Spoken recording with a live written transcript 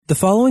The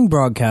following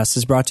broadcast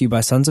is brought to you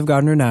by Sons of God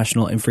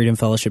International and Freedom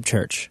Fellowship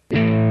Church.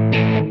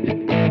 Hello,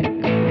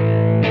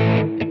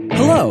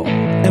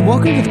 and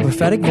welcome to the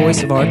prophetic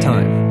voice of our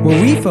time,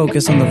 where we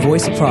focus on the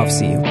voice of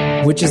prophecy,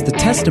 which is the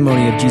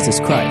testimony of Jesus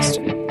Christ.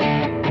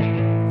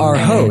 Our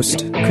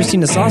host,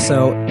 Christina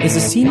Sasso, is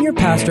a senior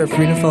pastor at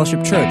Freedom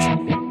Fellowship Church.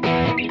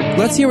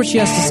 Let's hear what she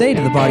has to say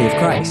to the body of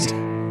Christ.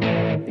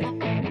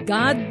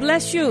 God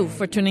bless you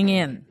for tuning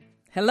in.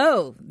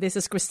 Hello, this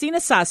is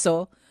Christina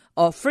Sasso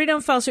of Freedom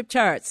Fellowship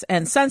Church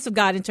and Sons of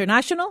God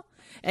International,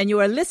 and you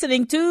are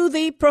listening to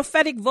the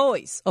prophetic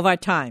voice of our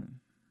time.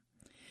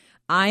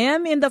 I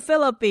am in the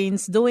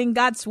Philippines doing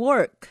God's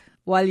work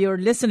while you're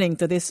listening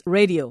to this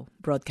radio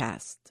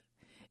broadcast.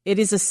 It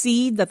is a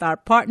seed that our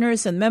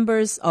partners and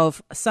members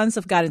of Sons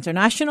of God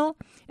International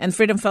and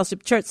Freedom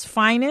Fellowship Church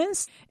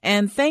finance,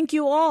 and thank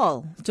you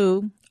all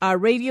to our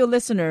radio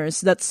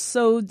listeners that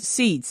sowed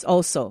seeds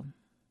also.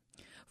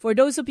 For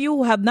those of you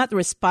who have not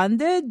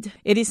responded,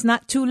 it is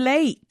not too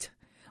late.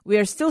 We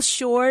are still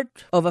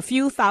short of a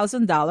few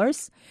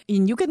 $1,000s,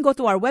 and you can go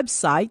to our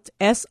website,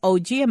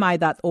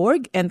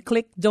 sogmi.org, and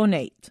click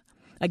Donate.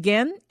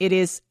 Again, it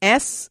is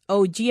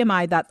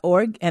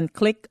sogmi.org and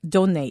click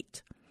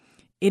Donate.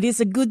 It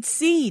is a good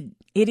seed.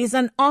 It is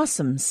an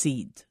awesome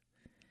seed.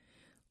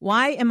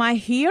 Why am I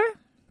here?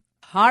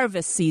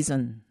 Harvest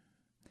season.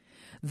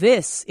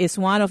 This is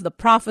one of the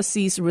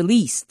prophecies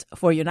released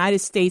for United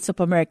States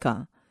of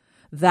America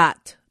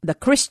that the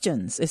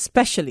Christians,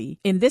 especially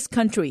in this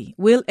country,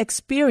 will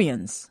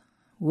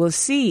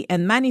see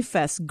and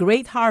manifest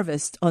great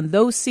harvest on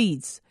those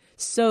seeds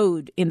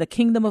sowed in the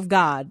kingdom of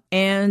God.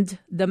 And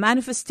the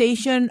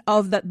manifestation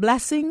of that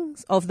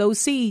blessings of those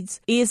seeds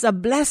is a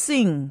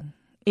blessing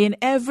in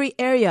every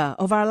area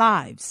of our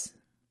lives.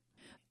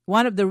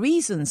 One of the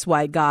reasons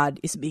why God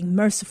is being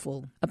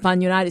merciful upon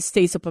United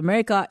States of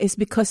America is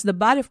because the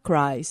body of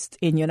Christ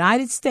in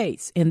United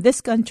States, in this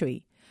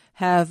country,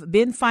 have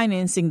been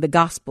financing the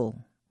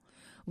gospel.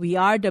 We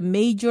are the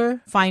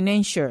major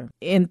financier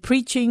in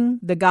preaching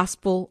the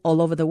gospel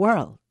all over the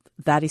world.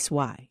 That is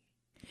why.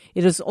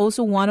 It is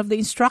also one of the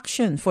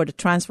instructions for the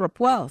transfer of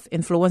wealth,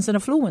 influence, and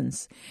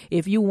affluence.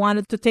 If you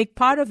wanted to take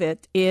part of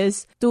it,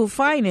 is to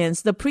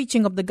finance the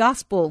preaching of the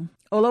gospel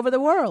all over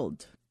the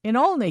world, in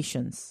all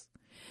nations.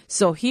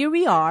 So here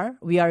we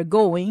are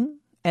going,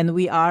 and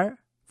we are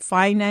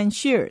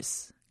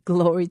financiers.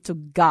 Glory to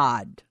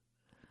God.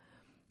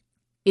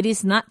 It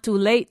is not too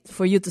late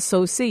for you to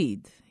sow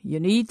seed. You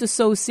need to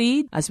sow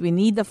seed as we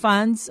need the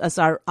funds, as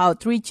our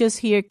outreaches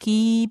here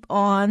keep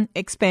on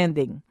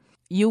expanding.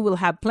 You will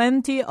have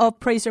plenty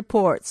of praise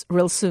reports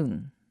real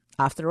soon.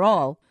 After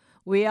all,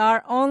 we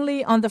are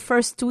only on the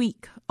first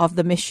week of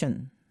the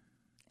mission.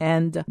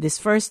 And this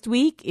first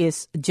week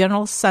is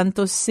General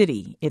Santos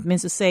City. It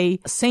means to say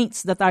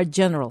saints that are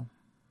general.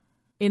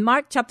 In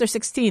Mark chapter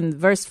 16,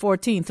 verse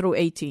 14 through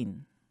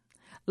 18.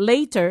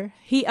 Later,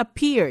 he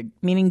appeared,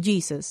 meaning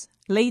Jesus.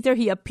 Later,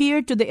 he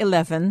appeared to the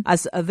 11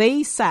 as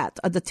they sat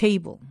at the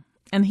table,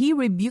 and he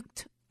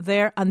rebuked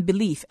their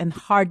unbelief and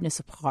hardness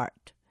of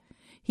heart.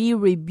 He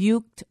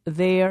rebuked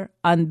their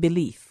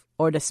unbelief,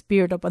 or the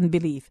spirit of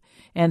unbelief,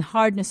 and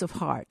hardness of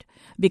heart,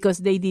 because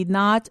they did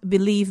not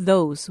believe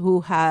those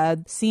who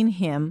had seen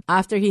him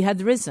after he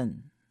had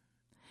risen.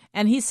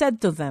 And he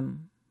said to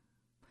them,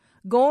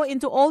 "Go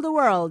into all the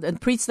world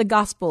and preach the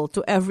gospel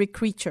to every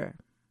creature."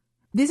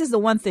 This is the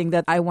one thing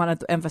that I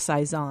wanted to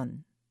emphasize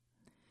on.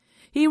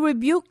 He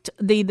rebuked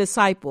the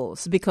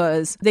disciples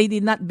because they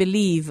did not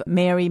believe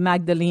Mary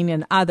Magdalene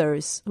and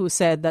others who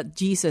said that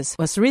Jesus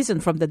was risen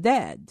from the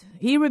dead.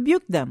 He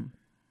rebuked them.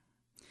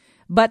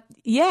 But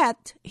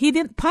yet, he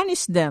didn't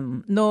punish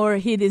them, nor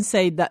he didn't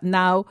say that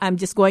now I'm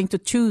just going to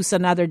choose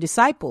another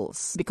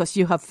disciples because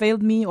you have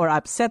failed me or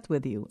upset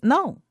with you.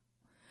 No.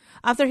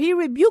 After he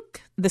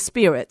rebuked the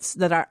spirits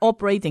that are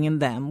operating in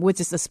them,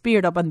 which is the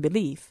spirit of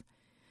unbelief,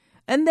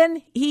 and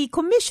then he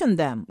commissioned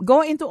them,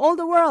 go into all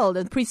the world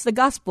and preach the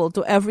gospel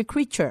to every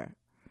creature.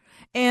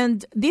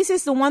 And this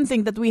is the one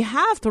thing that we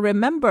have to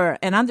remember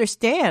and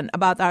understand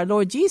about our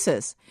Lord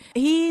Jesus.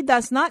 He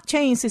does not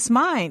change his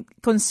mind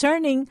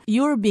concerning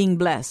your being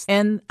blessed.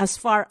 And as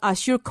far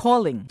as your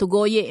calling to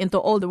go ye into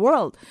all the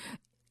world,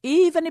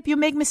 even if you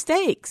make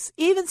mistakes,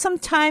 even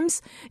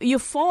sometimes you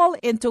fall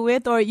into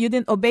it or you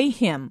didn't obey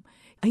him,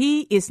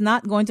 he is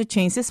not going to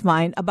change his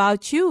mind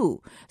about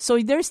you. So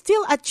there's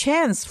still a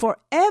chance for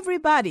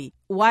everybody.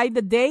 Why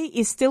the day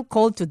is still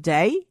called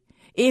today?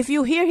 If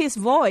you hear his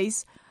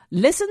voice,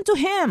 listen to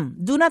him.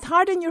 Do not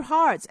harden your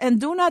hearts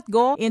and do not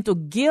go into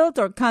guilt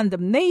or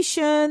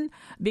condemnation,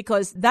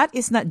 because that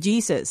is not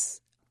Jesus.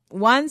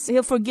 Once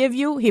he'll forgive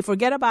you, he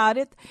forget about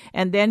it,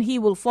 and then he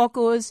will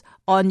focus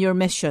on your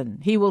mission.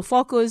 He will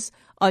focus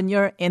on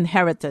your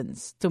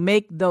inheritance to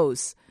make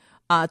those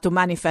to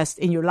manifest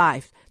in your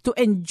life, to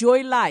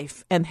enjoy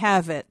life and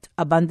have it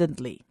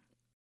abundantly.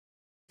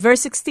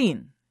 Verse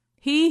 16,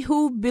 he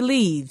who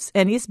believes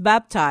and is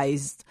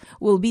baptized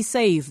will be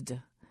saved,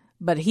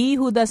 but he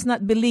who does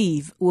not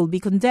believe will be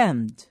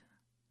condemned.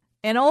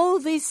 And all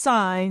these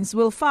signs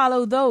will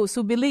follow those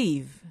who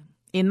believe.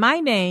 In my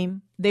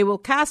name, they will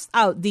cast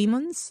out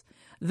demons.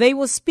 They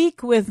will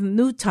speak with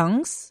new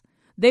tongues.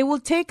 They will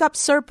take up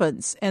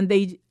serpents, and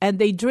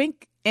they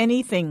drink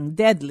anything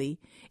deadly.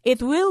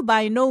 It will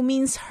by no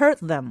means hurt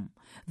them.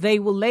 They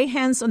will lay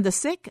hands on the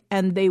sick,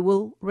 and they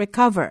will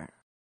recover.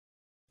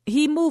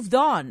 He moved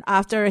on.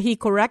 After he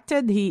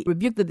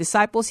rebuked the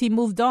disciples, he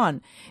moved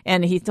on.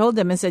 And he told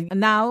them and said,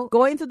 now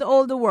go into the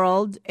older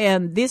world,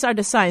 and these are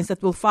the signs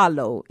that will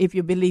follow if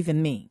you believe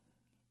in me.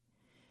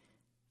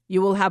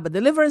 You will have a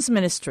deliverance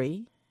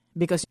ministry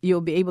because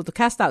you'll be able to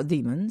cast out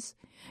demons.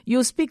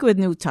 You'll speak with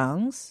new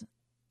tongues.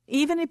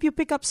 Even if you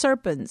pick up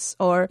serpents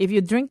or if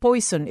you drink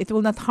poison, it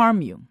will not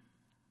harm you.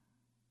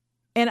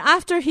 And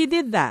after he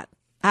did that,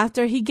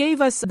 after he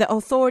gave us the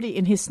authority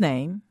in his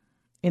name,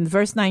 in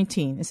verse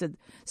 19, he said,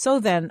 so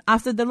then,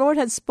 after the Lord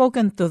had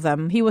spoken to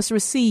them, he was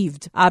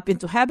received up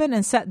into heaven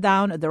and sat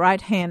down at the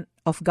right hand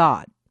of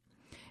God.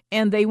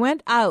 And they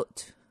went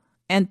out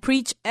and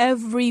preached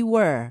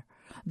everywhere,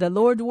 the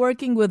Lord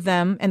working with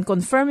them and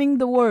confirming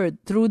the word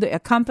through the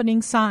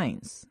accompanying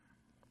signs.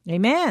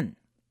 Amen.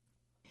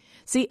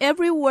 See,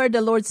 everywhere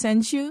the Lord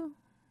sends you,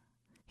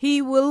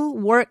 he will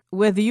work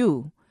with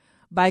you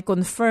by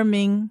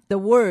confirming the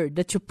word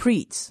that you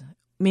preach,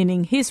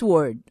 meaning his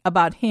word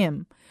about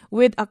him,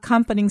 with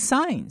accompanying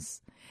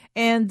signs.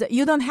 And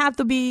you don't have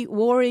to be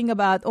worrying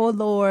about, oh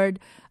Lord,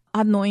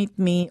 anoint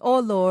me. Oh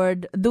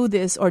Lord, do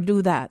this or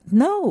do that.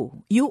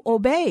 No, you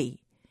obey.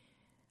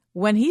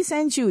 When he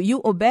sends you,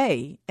 you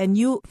obey and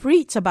you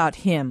preach about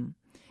him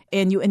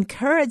and you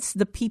encourage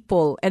the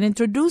people and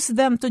introduce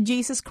them to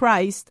Jesus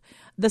Christ.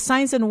 The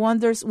signs and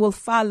wonders will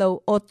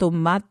follow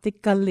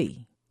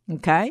automatically.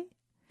 Okay?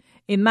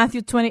 In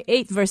Matthew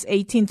 28, verse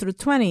 18 through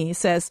 20, it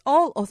says,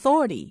 all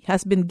authority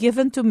has been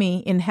given to me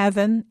in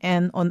heaven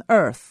and on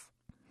earth.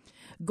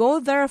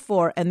 Go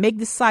therefore and make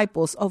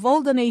disciples of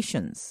all the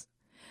nations,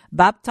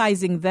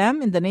 baptizing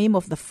them in the name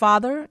of the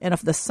Father and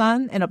of the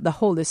Son and of the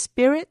Holy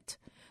Spirit,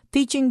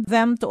 teaching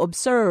them to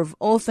observe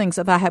all things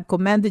that I have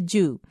commanded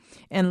you.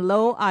 And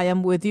lo, I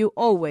am with you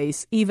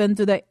always, even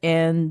to the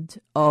end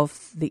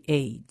of the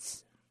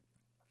age.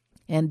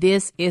 And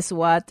this is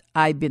what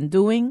I've been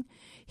doing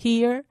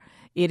here.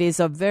 It is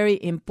a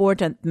very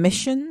important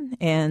mission,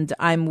 and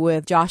I'm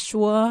with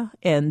Joshua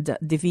and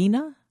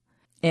Divina.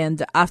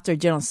 And after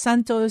General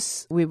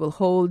Santos, we will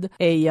hold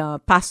a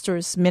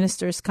pastors,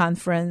 ministers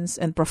conference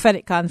and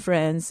prophetic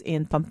conference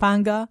in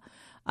Pampanga.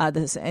 At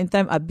the same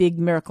time, a big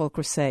miracle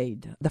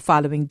crusade the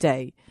following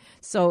day.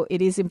 So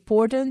it is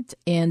important,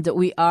 and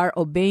we are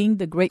obeying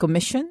the Great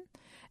Commission,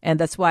 and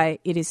that's why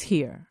it is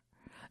here.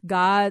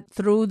 God,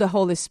 through the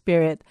Holy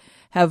Spirit,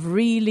 have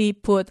really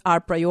put our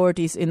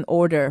priorities in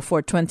order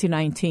for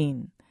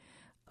 2019.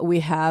 We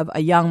have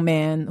a young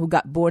man who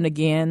got born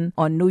again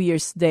on New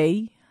Year's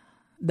Day,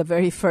 the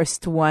very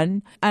first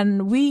one,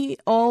 and we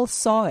all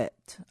saw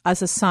it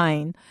as a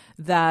sign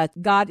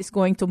that God is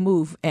going to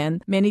move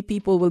and many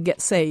people will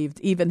get saved,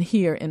 even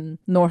here in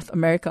North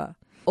America.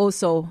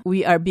 Also,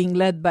 we are being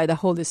led by the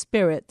Holy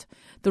Spirit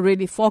to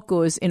really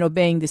focus in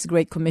obeying this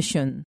Great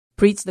Commission.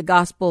 Preach the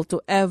gospel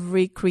to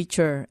every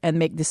creature and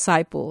make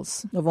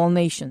disciples of all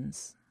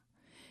nations.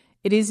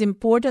 It is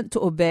important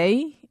to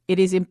obey. It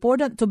is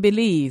important to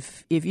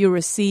believe if you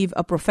receive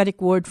a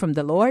prophetic word from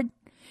the Lord.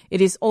 It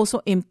is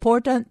also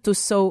important to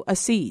sow a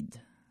seed.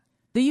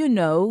 Do you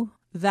know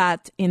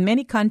that in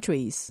many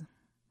countries,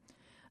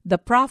 the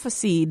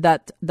prophecy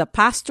that the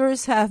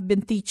pastors have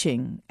been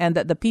teaching and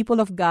that the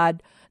people of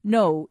God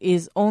know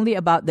is only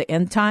about the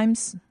end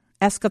times,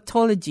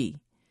 eschatology,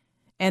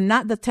 and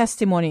not the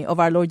testimony of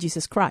our Lord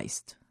Jesus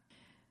Christ?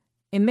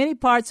 In many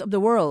parts of the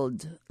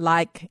world,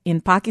 like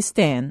in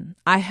Pakistan,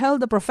 I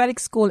held a prophetic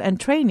school and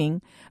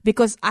training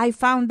because I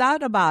found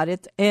out about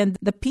it, and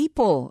the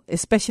people,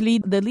 especially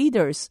the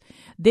leaders,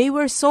 they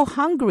were so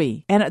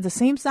hungry and at the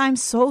same time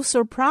so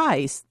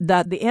surprised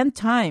that the end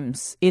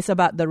times is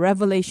about the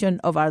revelation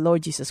of our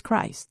Lord Jesus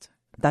Christ.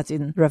 That's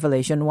in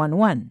Revelation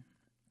 1:1.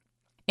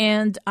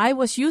 And I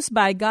was used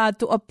by God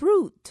to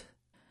uproot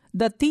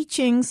the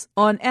teachings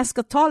on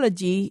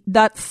eschatology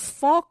that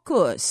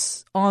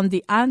focus on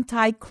the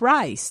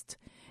Antichrist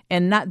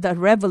and not the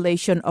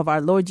revelation of our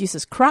Lord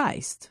Jesus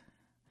Christ.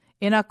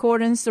 In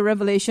accordance to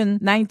Revelation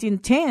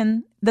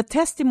 19:10, the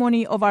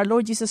testimony of our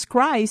Lord Jesus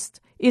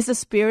Christ is the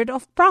spirit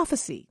of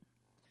prophecy.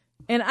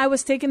 And I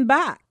was taken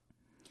back.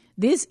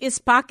 This is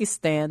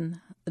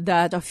Pakistan,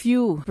 that a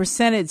few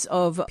percentage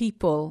of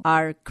people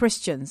are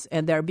Christians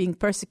and they're being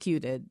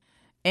persecuted.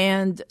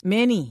 And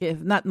many, if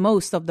not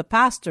most, of the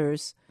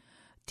pastors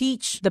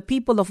teach the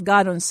people of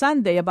God on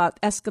Sunday about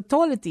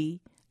eschatology,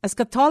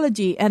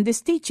 and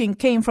this teaching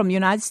came from the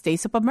United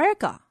States of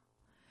America.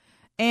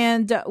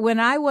 And when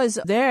I was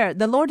there,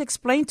 the Lord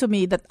explained to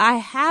me that I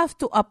have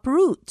to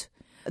uproot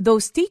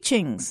those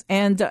teachings,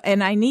 and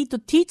I need to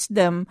teach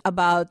them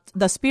about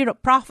the spirit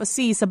of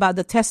prophecies, about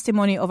the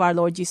testimony of our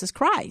Lord Jesus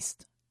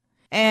Christ.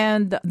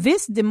 And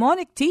this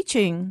demonic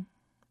teaching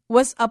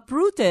was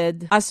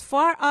uprooted as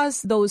far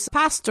as those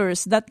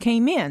pastors that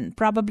came in,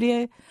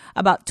 probably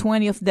about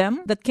 20 of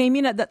them that came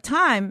in at that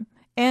time,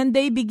 And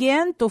they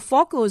began to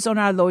focus on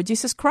our Lord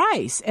Jesus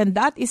Christ, and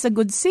that is a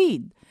good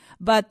seed.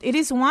 But it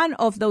is one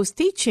of those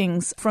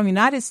teachings from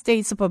United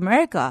States of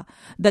America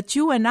that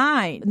you and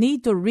I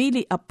need to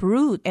really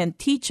uproot and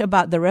teach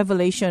about the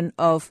revelation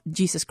of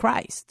Jesus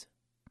Christ.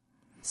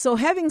 So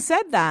having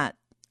said that,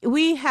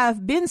 we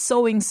have been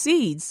sowing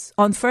seeds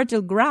on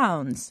fertile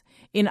grounds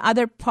in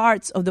other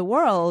parts of the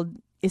world,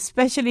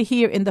 especially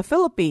here in the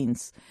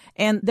Philippines.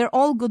 And they're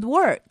all good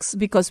works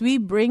because we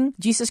bring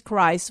Jesus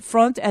Christ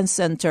front and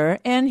center,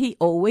 and He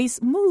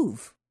always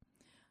moves.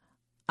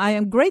 I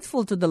am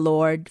grateful to the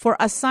Lord for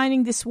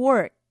assigning this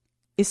work,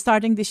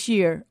 starting this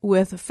year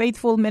with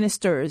faithful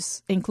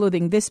ministers,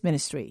 including this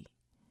ministry.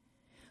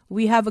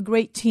 We have a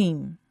great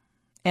team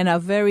and a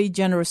very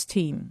generous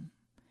team.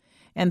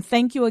 And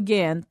thank you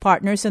again,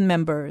 partners and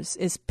members,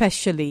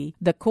 especially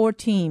the core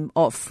team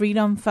of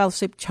Freedom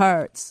Fellowship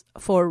Church,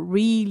 for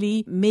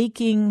really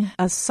making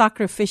a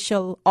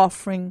sacrificial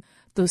offering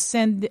to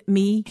send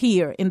me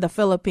here in the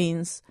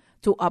Philippines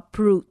to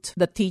uproot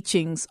the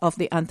teachings of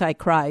the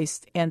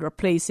Antichrist and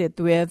replace it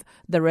with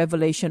the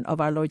revelation of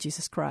our Lord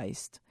Jesus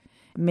Christ.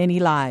 Many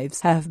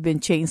lives have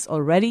been changed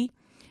already,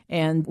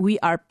 and we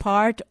are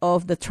part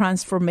of the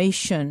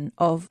transformation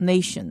of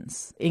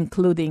nations,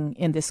 including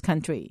in this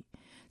country.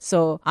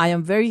 So I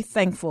am very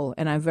thankful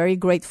and I'm very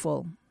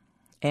grateful.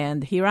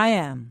 And here I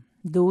am,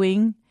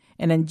 doing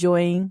and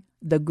enjoying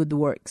the good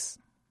works.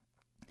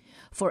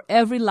 For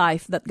every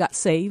life that got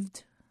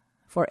saved,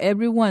 for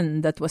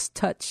everyone that was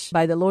touched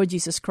by the Lord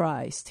Jesus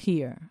Christ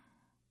here,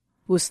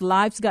 whose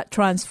lives got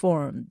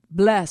transformed,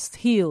 blessed,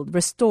 healed,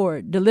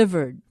 restored,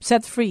 delivered,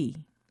 set free.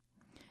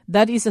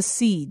 That is a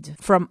seed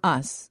from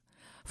us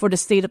for the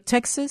state of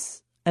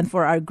Texas and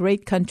for our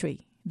great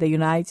country, the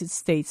United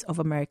States of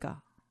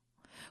America.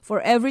 For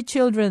every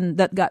children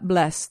that got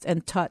blessed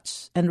and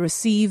touched and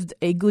received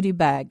a goodie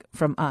bag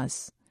from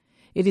us.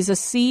 It is a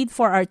seed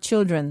for our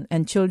children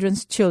and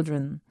children's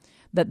children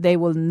that they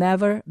will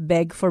never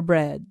beg for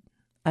bread.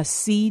 A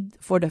seed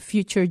for the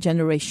future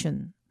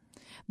generation.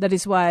 That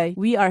is why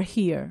we are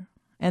here,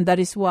 and that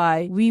is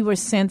why we were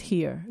sent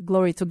here.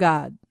 Glory to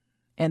God.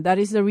 And that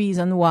is the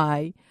reason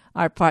why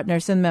our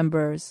partners and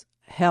members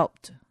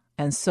helped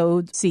and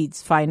sowed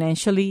seeds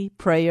financially,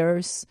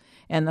 prayers,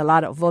 and a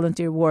lot of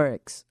volunteer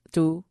works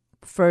to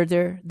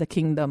further the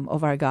kingdom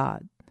of our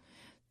God.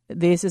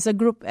 This is a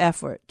group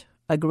effort,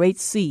 a great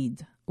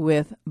seed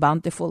with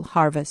bountiful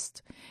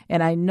harvest.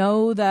 And I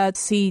know that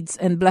seeds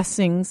and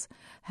blessings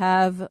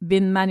have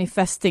been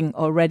manifesting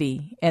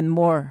already, and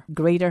more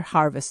greater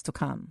harvest to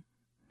come.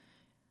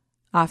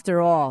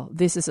 After all,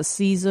 this is a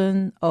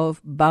season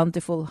of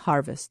bountiful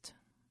harvest.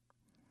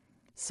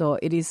 So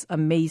it is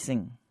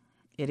amazing.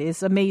 It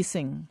is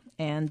amazing,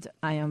 and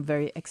I am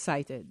very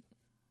excited.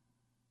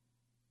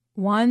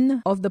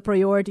 One of the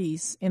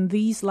priorities in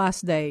these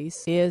last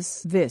days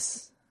is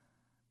this.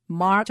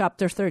 Mark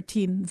chapter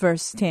 13,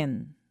 verse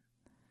 10.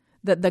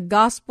 That the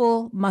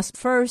gospel must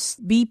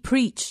first be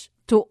preached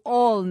to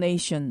all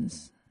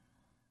nations.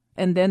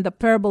 And then the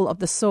parable of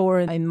the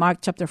sower in Mark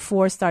chapter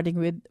 4, starting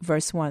with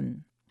verse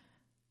 1.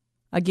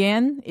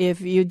 Again,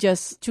 if you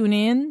just tune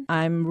in,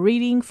 I'm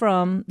reading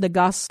from the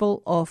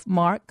Gospel of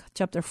Mark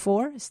chapter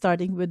 4,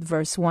 starting with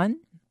verse 1.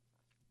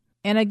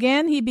 And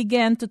again he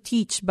began to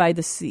teach by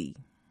the sea.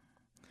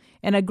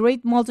 And a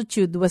great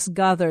multitude was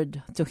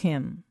gathered to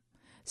him,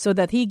 so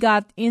that he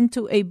got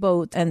into a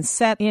boat and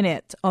sat in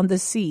it on the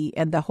sea,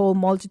 and the whole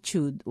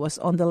multitude was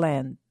on the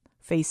land,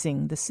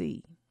 facing the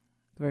sea.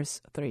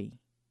 Verse 3.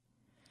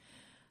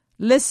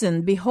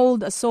 Listen,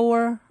 behold, a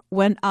sower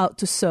went out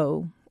to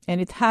sow, and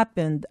it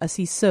happened as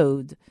he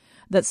sowed,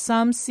 that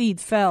some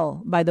seed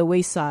fell by the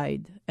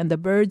wayside, and the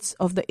birds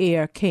of the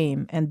air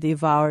came and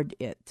devoured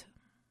it.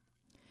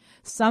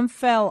 Some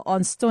fell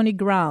on stony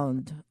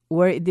ground,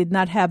 where it did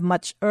not have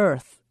much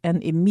earth,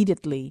 and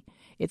immediately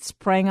it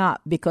sprang up,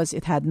 because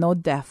it had no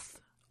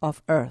depth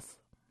of earth.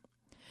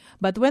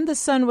 But when the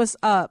sun was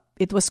up,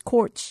 it was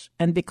scorched,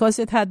 and because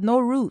it had no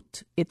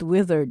root, it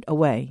withered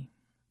away.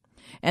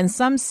 And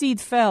some seed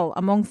fell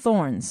among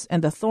thorns,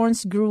 and the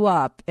thorns grew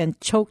up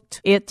and choked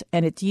it,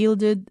 and it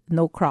yielded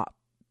no crop.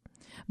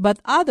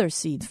 But other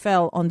seed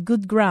fell on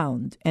good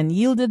ground, and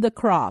yielded the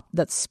crop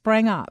that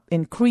sprang up,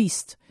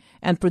 increased,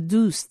 and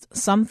produced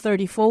some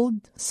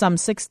 30-fold, some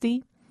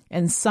 60,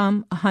 and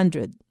some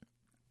 100.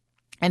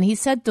 And he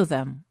said to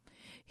them,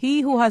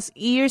 He who has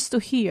ears to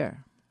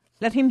hear,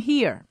 let him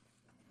hear.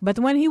 But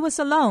when he was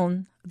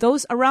alone,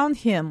 those around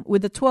him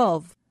with the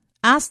 12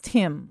 asked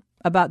him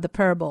about the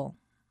parable.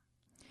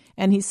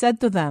 And he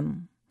said to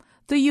them,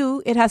 To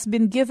you it has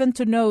been given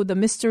to know the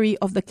mystery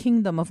of the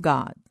kingdom of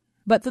God.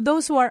 But to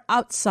those who are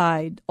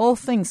outside, all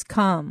things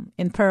come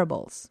in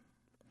parables,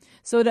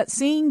 so that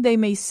seeing they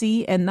may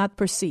see and not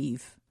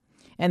perceive,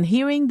 and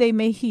hearing they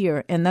may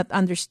hear and not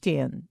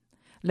understand,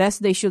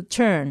 lest they should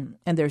turn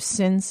and their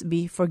sins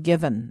be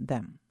forgiven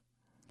them.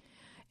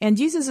 And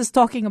Jesus is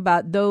talking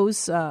about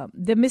those,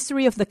 the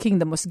mystery of the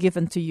kingdom was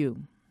given to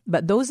you.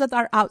 But those that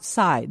are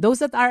outside, those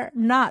that are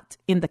not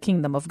in the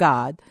kingdom of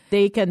God,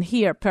 they can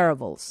hear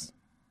parables.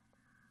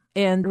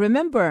 And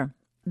remember,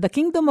 The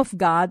kingdom of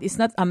God is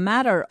not a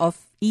matter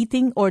of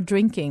eating or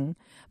drinking,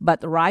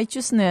 but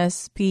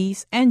righteousness,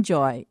 peace, and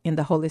joy in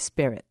the Holy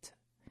Spirit.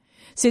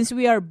 Since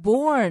we are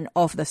born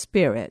of the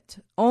Spirit,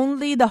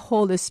 only the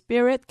Holy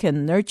Spirit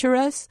can nurture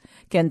us,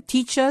 can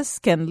teach us,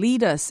 can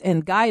lead us,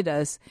 and guide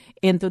us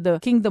into the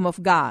kingdom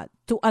of God,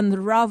 to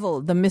unravel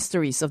the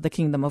mysteries of the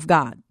kingdom of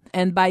God.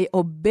 And by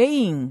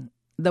obeying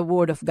the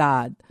Word of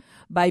God,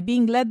 by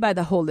being led by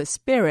the Holy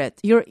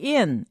Spirit, you're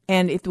in,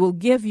 and it will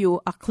give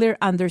you a clear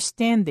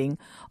understanding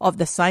of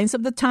the signs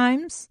of the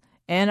times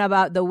and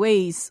about the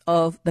ways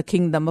of the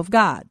kingdom of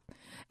God.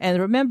 And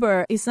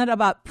remember, it's not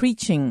about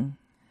preaching.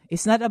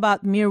 It's not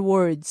about mere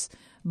words,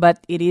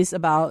 but it is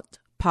about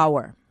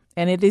power.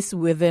 And it is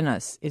within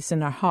us. It's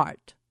in our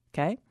heart.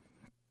 Okay?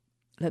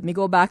 Let me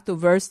go back to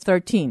verse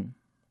 13.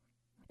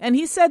 And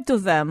he said to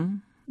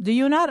them, "Do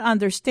you not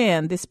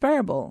understand this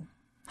parable?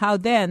 How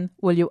then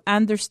will you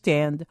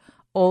understand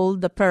all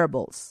the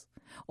parables?"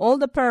 All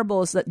the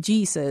parables that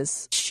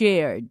Jesus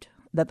shared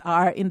that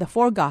are in the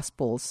four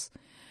Gospels,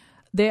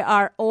 they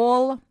are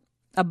all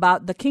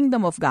about the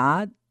kingdom of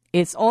God.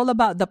 It's all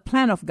about the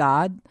plan of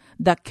God,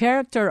 the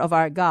character of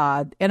our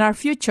God, and our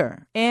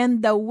future,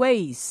 and the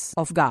ways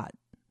of God.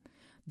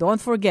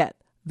 Don't forget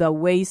the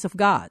ways of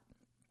God.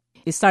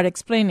 He started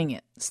explaining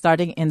it,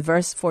 starting in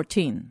verse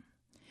 14.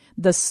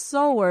 The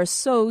sower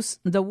sows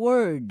the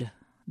word.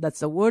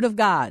 That's the word of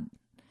God.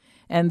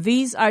 And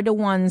these are the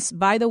ones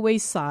by the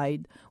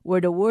wayside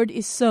where the word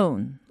is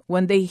sown.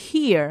 When they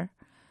hear,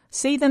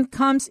 Satan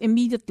comes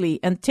immediately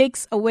and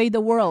takes away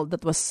the word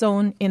that was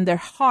sown in their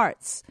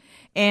hearts.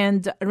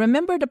 And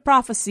remember the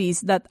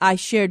prophecies that I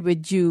shared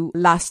with you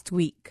last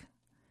week.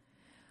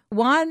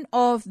 One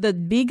of the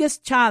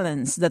biggest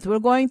challenges that we're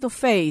going to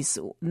face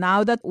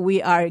now that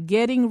we are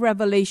getting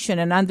revelation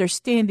and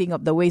understanding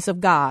of the ways of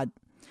God,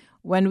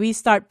 when we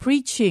start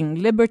preaching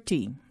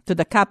liberty to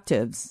the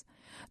captives,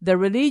 the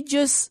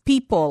religious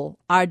people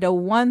are the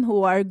one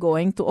who are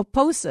going to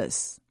oppose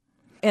us.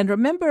 And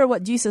remember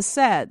what Jesus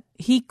said.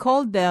 He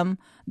called them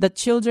the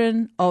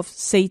children of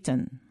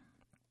Satan.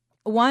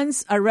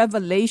 Once a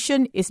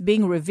revelation is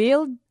being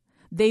revealed,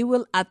 they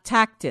will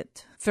attack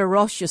it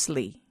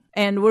ferociously.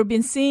 And we've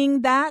been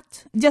seeing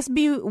that. Just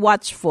be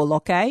watchful,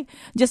 okay?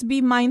 Just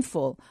be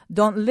mindful.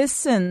 Don't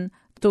listen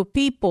to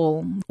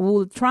people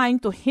who are trying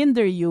to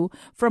hinder you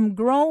from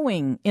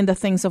growing in the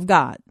things of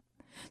God.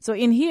 So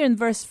in here in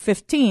verse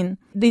 15,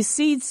 these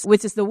seeds,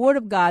 which is the word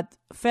of God,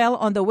 fell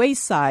on the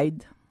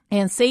wayside,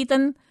 and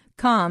Satan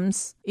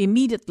comes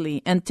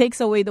immediately and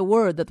takes away the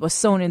word that was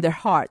sown in their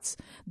hearts.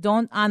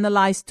 Don't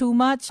analyze too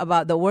much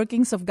about the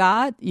workings of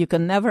God. You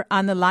can never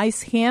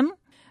analyze him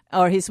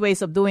or his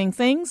ways of doing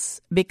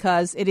things,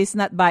 because it is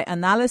not by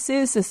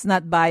analysis, it's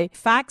not by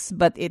facts,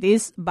 but it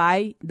is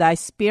by thy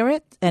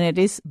spirit, and it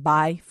is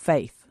by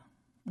faith.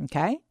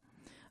 Okay?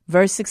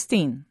 Verse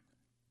 16.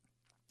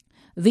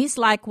 These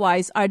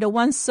likewise are the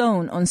ones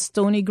sown on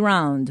stony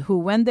ground, who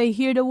when they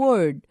hear the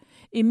word,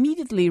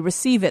 immediately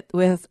receive it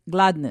with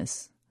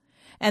gladness.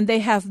 And they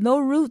have no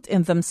root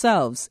in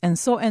themselves, and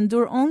so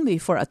endure only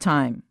for a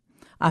time.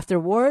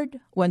 Afterward,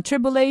 when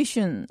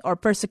tribulation or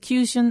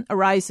persecution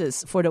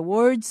arises for the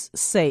word's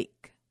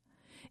sake,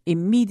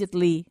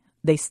 immediately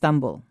they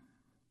stumble.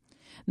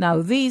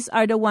 Now these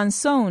are the ones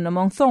sown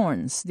among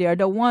thorns. They are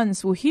the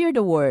ones who hear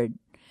the word,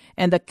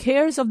 and the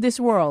cares of this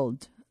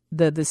world,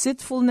 the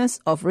deceitfulness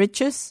of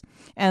riches,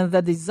 and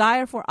the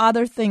desire for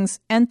other things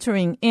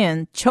entering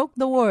in, choke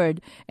the word,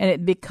 and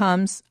it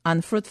becomes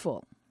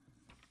unfruitful.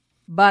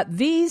 But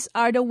these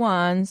are the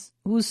ones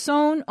who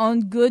sown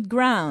on good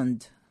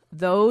ground,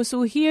 those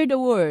who hear the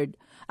word,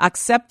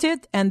 accept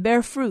it, and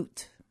bear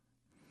fruit,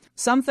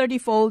 some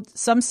 30-fold,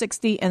 some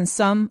 60, and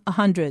some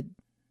 100.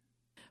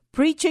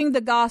 Preaching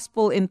the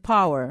gospel in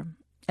power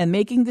and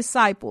making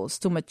disciples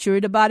to mature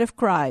the body of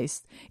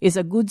Christ is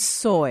a good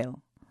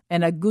soil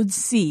and a good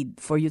seed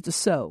for you to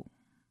sow.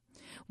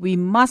 We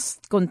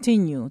must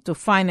continue to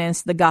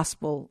finance the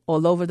gospel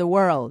all over the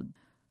world.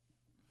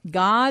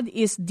 God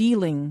is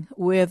dealing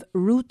with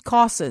root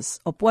causes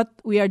of what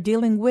we are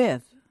dealing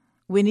with.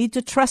 We need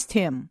to trust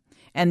him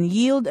and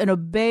yield and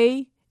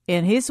obey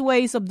in his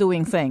ways of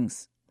doing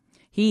things.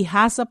 He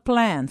has a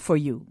plan for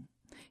you.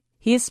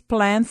 His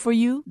plan for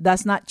you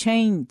does not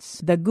change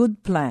the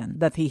good plan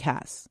that he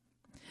has.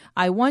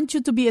 I want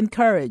you to be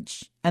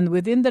encouraged, and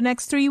within the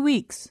next 3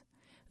 weeks,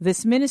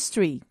 this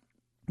ministry,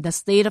 the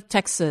state of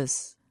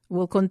Texas,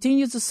 will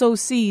continue to sow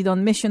seed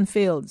on mission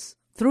fields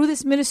through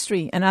this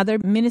ministry and other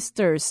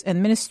ministers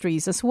and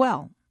ministries as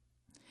well.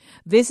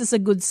 This is a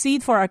good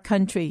seed for our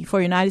country,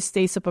 for United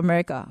States of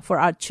America, for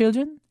our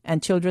children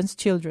and children's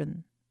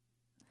children.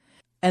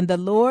 And the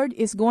Lord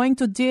is going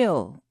to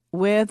deal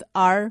with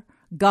our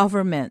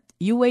government.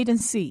 You wait and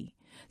see.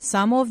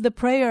 Some of the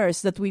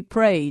prayers that we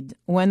prayed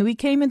when we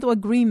came into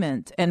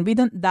agreement and we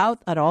didn't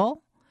doubt at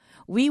all,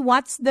 we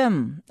watched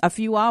them a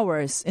few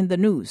hours in the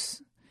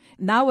news.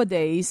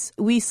 Nowadays,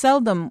 we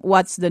seldom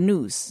watch the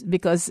news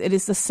because it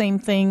is the same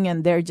thing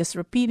and they're just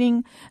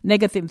repeating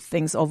negative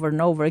things over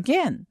and over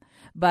again.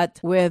 But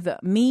with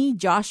me,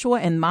 Joshua,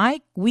 and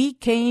Mike, we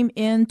came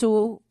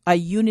into a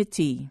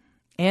unity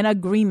and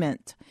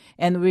agreement,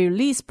 and we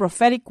released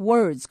prophetic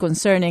words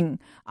concerning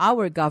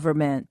our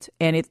government,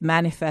 and it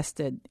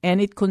manifested,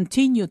 and it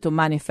continued to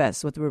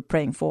manifest what we're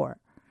praying for.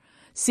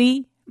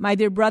 See, my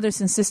dear brothers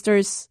and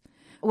sisters,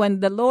 when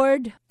the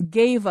Lord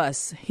gave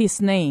us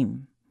His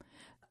name,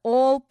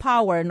 all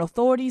power and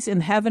authorities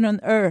in heaven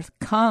and earth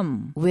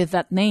come with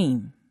that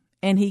name.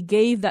 And He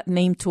gave that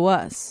name to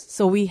us.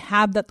 So we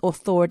have that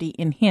authority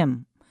in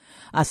Him.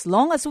 As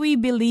long as we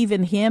believe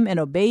in Him and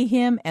obey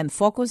Him and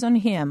focus on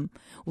Him,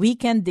 we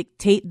can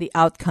dictate the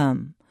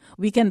outcome.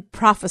 We can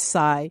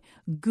prophesy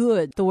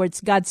good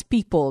towards God's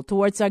people,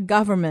 towards our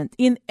government,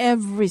 in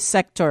every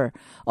sector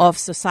of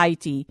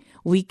society.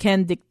 We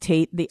can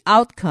dictate the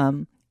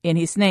outcome in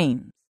His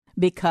name.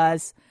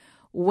 Because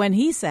when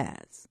He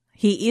says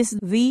He is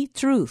the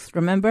truth,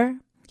 remember?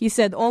 He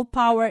said, all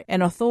power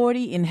and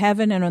authority in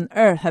heaven and on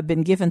earth have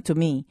been given to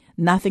me.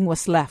 Nothing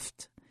was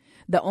left.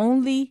 The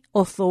only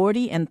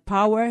authority and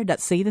power that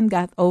Satan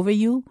got over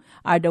you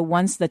are the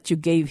ones that you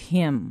gave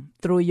him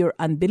through your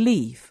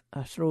unbelief,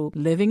 through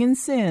living in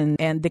sin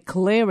and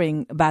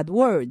declaring bad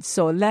words.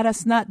 So let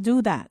us not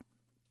do that.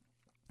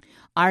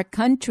 Our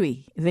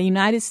country, the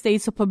United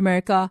States of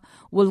America,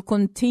 will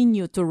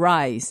continue to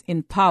rise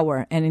in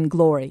power and in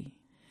glory.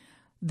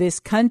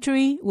 This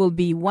country will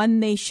be one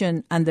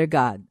nation under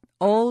God.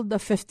 All the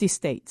 50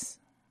 states.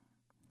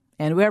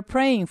 And we're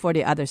praying for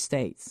the other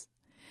states.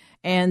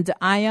 And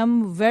I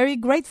am very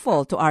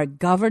grateful to our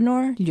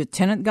governor,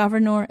 lieutenant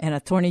governor, and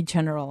attorney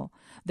general.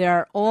 They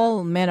are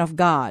all men of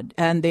God,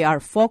 and they are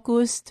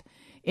focused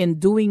in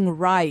doing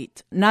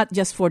right, not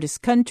just for this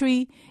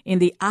country, in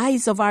the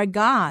eyes of our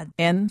God,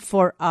 and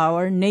for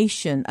our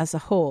nation as a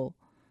whole.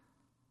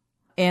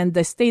 And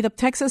the state of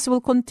Texas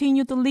will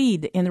continue to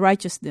lead in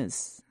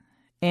righteousness.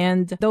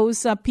 And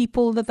those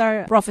people that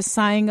are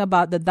prophesying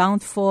about the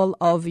downfall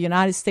of the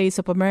United States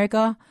of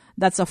America,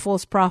 that's a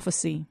false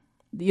prophecy.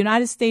 The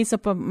United States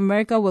of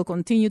America will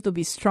continue to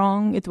be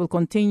strong. It will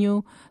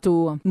continue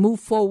to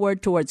move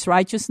forward towards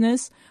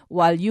righteousness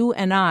while you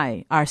and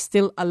I are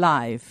still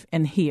alive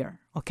and here,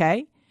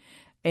 okay?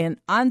 And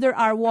under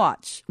our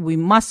watch, we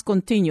must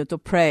continue to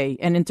pray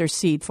and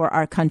intercede for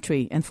our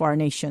country and for our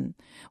nation.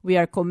 We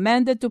are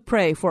commanded to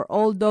pray for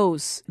all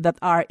those that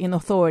are in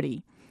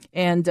authority.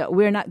 And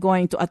we're not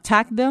going to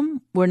attack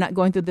them. We're not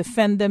going to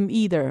defend them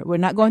either. We're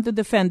not going to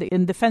defend the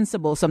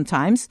indefensible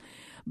sometimes.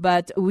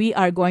 But we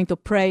are going to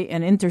pray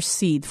and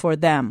intercede for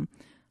them,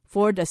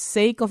 for the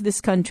sake of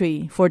this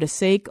country, for the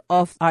sake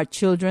of our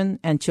children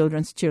and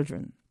children's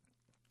children.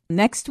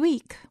 Next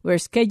week, we're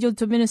scheduled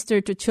to minister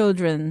to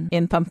children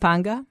in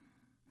Pampanga.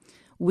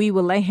 We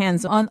will lay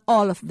hands on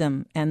all of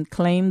them and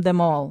claim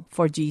them all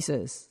for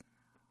Jesus.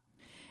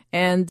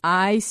 And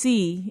I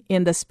see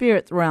in the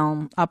spirit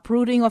realm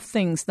uprooting of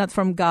things not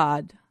from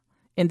God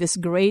in this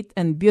great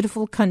and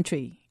beautiful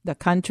country, the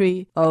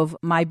country of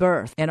my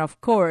birth. And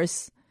of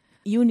course,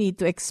 you need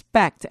to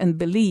expect and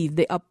believe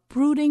the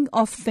uprooting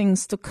of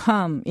things to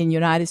come in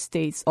United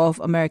States of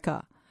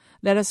America.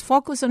 Let us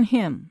focus on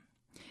Him.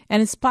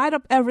 And in spite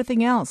of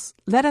everything else,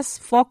 let us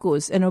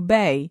focus and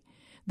obey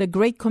the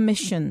Great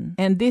Commission.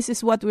 And this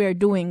is what we are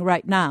doing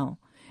right now.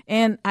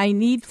 And I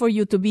need for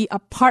you to be a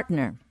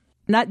partner.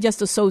 Not just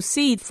to sow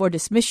seed for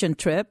this mission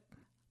trip,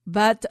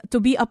 but to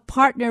be a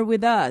partner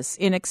with us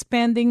in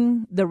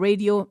expanding the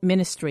radio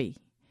ministry.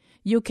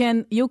 You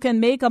can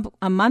make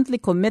a monthly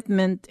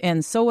commitment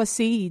and sow a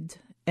seed.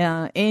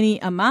 Any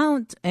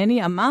amount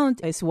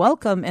is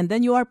welcome, and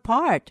then you are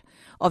part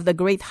of the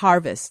great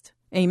harvest.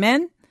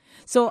 Amen?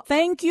 So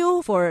thank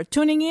you for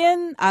tuning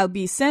in. I'll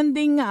be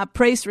sending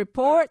praise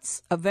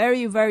reports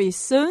very, very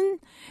soon.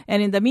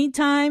 And in the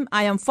meantime,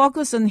 I am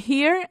focused on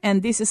here,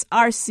 and this is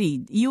our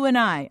seed. You and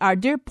I, our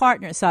dear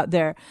partners out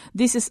there,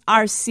 this is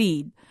our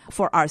seed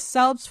for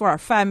ourselves, for our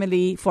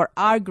family, for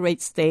our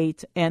great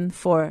state, and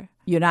for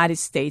United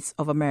States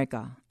of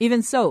America.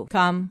 Even so,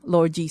 come,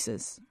 Lord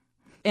Jesus.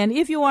 And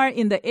if you are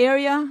in the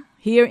area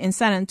here in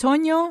San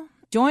Antonio,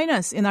 join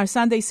us in our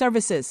Sunday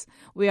services.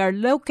 We are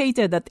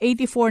located at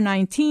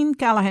 8419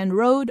 Callahan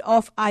Road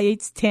off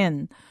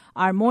I-810.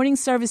 Our morning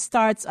service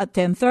starts at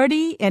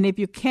 10:30, and if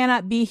you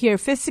cannot be here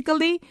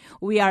physically,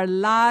 we are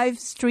live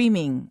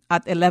streaming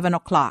at 11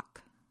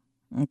 o'clock.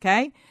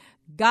 Okay?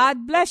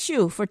 God bless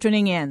you for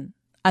tuning in.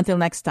 Until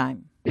next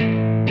time.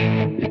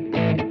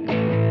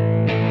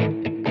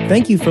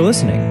 Thank you for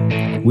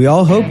listening. We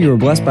all hope you were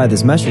blessed by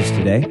this message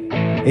today.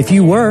 If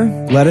you were,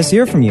 let us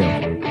hear from you.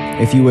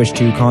 If you wish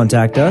to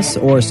contact us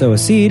or sow a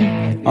seed,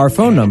 our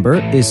phone number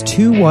is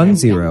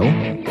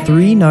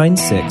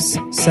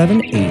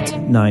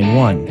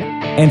 210-396-7891.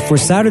 And for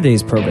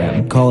Saturday's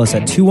program, call us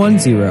at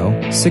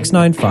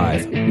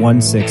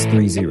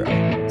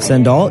 210-695-1630.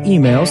 Send all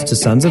emails to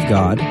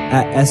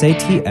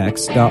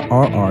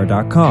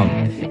sonsofgod@satx.rr.com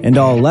and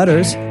all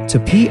letters to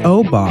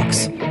P.O.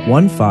 Box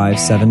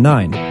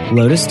 1579,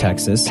 Lotus,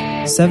 Texas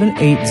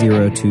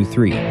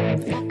 78023.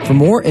 For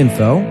more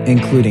info,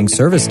 including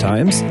service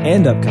times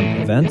and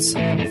upcoming events,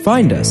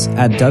 find us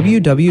at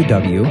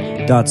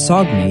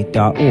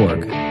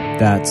www.sogmi.org.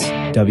 That's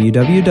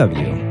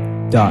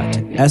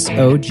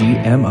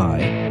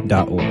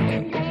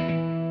www.sogmi.org.